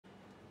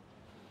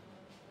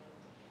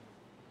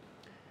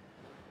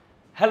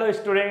Hello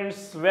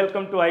students,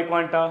 welcome to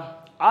iQuanta।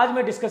 आज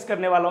मैं discuss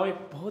करने वाला हूँ एक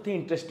बहुत ही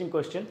interesting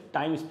question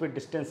time speed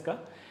distance का,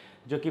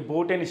 जो कि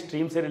बोट एंड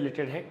स्ट्रीम से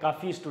रिलेटेड है।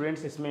 काफ़ी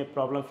स्टूडेंट्स इसमें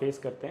प्रॉब्लम फेस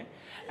करते हैं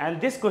and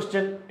this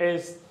question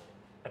is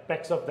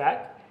apex of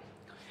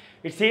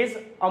that. It says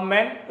a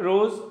man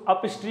rose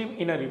up stream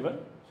in a river.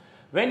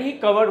 When he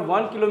covered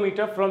 1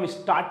 kilometer from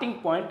starting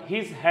point,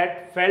 his head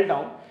fell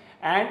down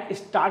and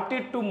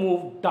started to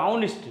move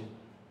downstream.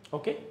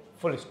 Okay,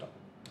 full stop.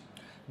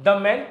 The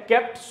man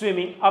kept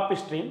swimming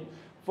upstream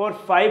for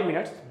 5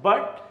 minutes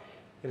but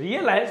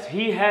realized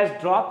he has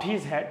dropped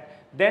his head,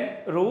 then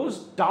rose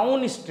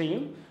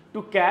downstream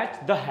to catch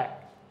the head.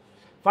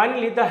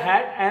 Finally, the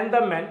head and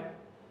the man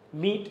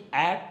meet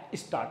at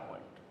start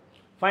point.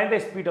 Find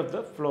the speed of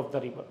the flow of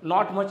the river.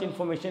 Not much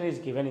information is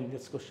given in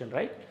this question,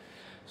 right?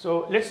 So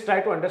let's try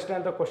to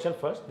understand the question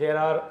first. There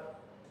are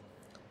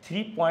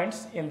 3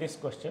 points in this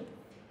question.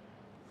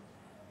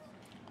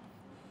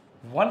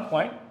 1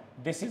 point,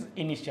 this is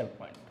initial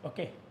point,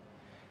 okay.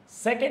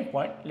 Second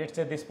point, let's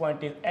say this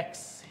point is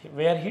X,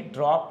 where he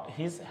dropped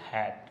his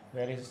hat,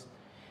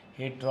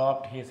 he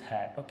dropped his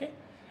hat, okay.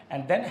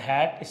 And then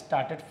hat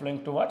started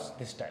flowing towards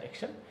this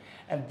direction.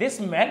 And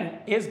this man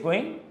is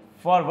going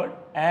forward,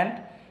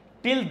 and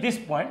till this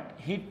point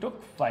he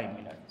took 5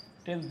 minutes.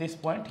 Till this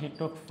point he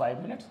took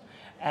 5 minutes.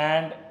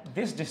 And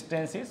this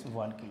distance is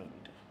 1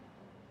 kilometer.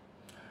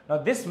 Now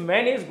this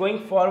man is going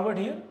forward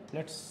here.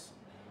 Let's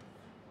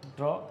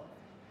draw.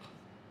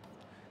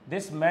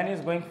 This man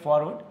is going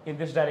forward in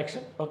this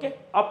direction, okay,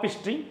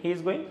 upstream he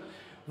is going.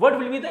 What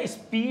will be the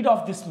speed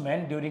of this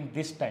man during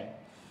this time?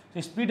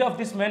 The speed of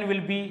this man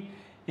will be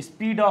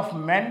speed of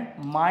man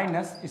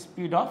minus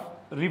speed of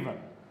river,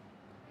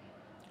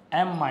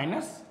 m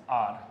minus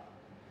r.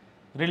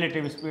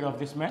 Relative speed of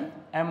this man,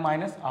 m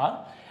minus r,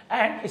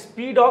 and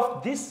speed of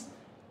this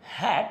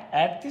hat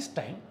at this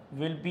time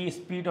will be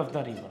speed of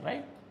the river,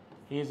 right?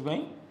 He is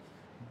going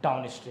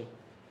downstream.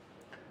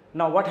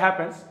 Now what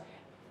happens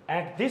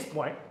at this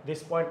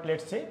point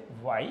let's say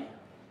y.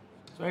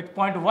 So at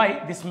point y,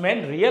 this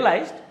man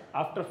realized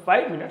after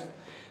 5 minutes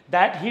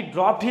that he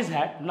dropped his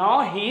hat.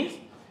 Now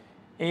he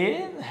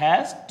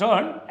has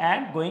turned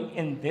and going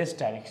in this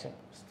direction.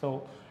 So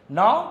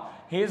now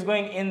he is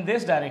going in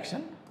this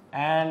direction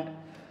and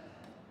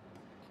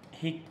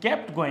he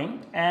kept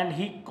going and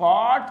he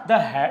caught the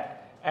hat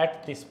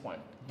at this point.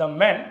 The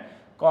man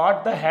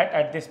caught the hat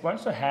at this point.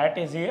 So hat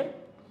is here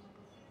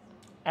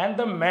and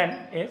the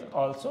man is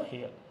also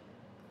here.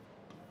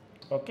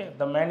 Okay,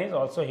 the man is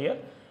also here.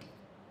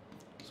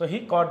 So he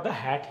caught the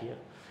hat here.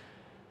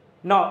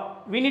 Now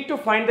we need to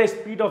find the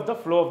speed of the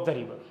flow of the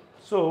river.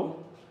 So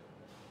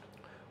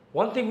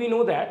one thing we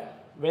know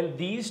that when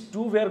these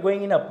two were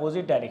going in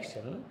opposite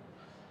direction,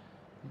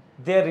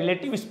 their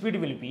relative speed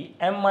will be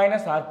m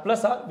minus r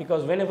plus r,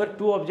 because whenever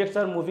two objects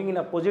are moving in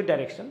opposite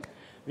direction,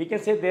 we can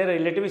say their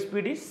relative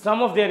speed is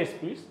sum of their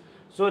speeds.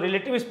 So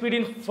relative speed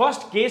in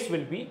first case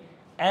will be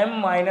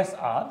m minus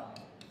r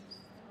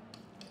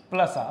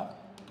plus r,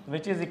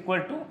 which is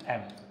equal to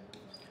m.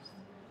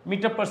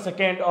 Meter per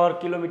second or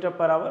kilometer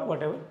per hour,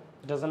 whatever,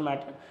 it doesn't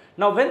matter.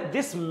 Now when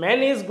this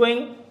man is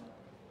going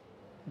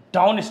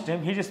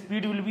downstream, his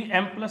speed will be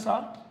m plus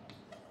r,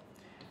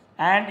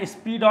 and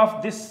speed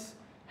of this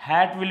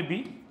hat will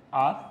be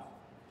r,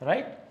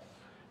 right?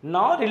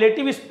 Now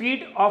relative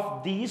speed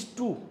of these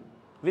two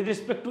with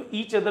respect to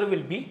each other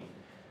will be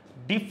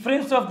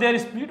difference of their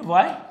speed.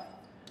 Why?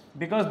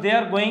 Because they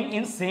are going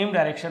in same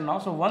direction now.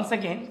 So once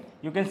again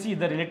you can see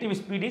the relative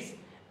speed is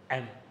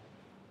m.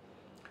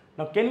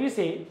 Now can we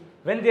say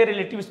when their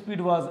relative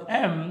speed was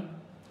m,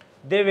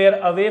 they were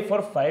away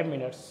for 5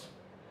 minutes.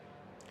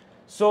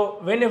 So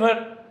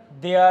whenever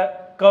they are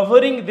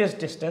covering this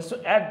distance,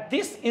 so at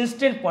this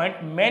instant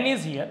point man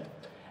is here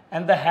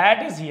and the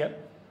hat is here.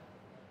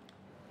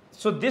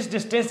 So this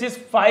distance is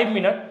 5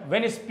 minutes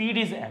when speed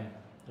is m,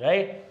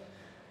 right?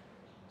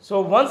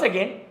 So once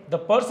again the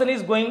person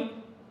is going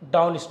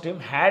downstream,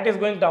 hat is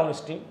going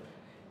downstream,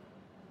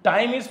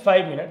 time is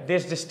 5 minutes,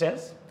 this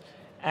distance,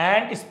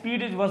 and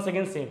speed is once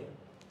again same.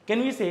 Can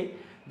we say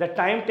the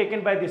time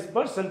taken by this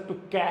person to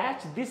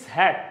catch this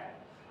hat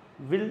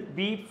will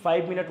be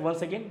 5 minutes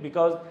once again,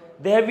 because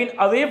they have been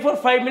away for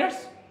 5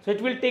 minutes, so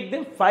it will take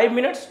them 5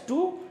 minutes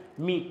to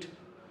meet,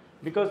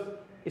 because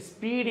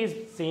speed is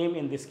same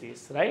in this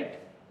case, right?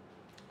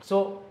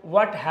 So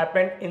what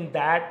happened in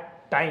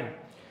that time?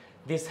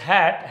 This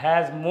hat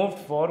has moved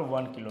for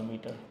 1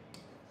 kilometer.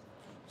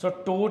 So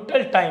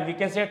total time, we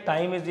can say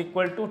time is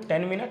equal to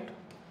 10 minutes,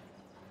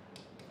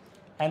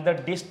 and the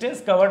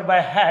distance covered by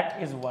hat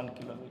is 1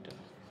 kilometer,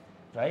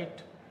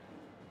 right?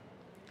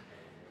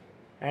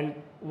 And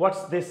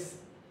what's this?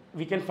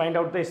 We can find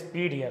out the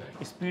speed here.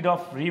 Speed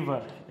of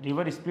river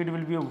speed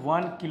will be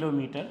 1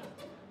 kilometer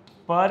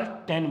per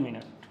 10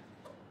 minutes,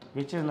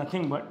 which is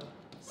nothing but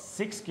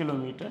 6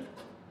 kilometer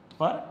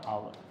per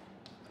hour.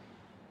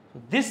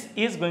 So this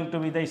is going to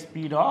be the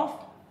speed of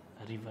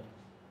river,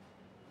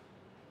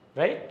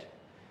 right?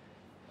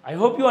 I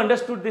hope you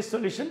understood this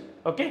solution.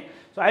 Okay,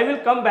 so I will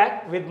come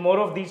back with more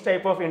of these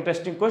type of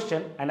interesting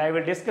question and I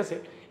will discuss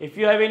it. If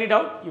you have any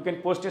doubt, you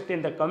can post it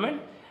in the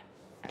comment.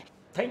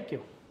 Thank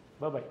you.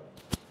 Bye bye.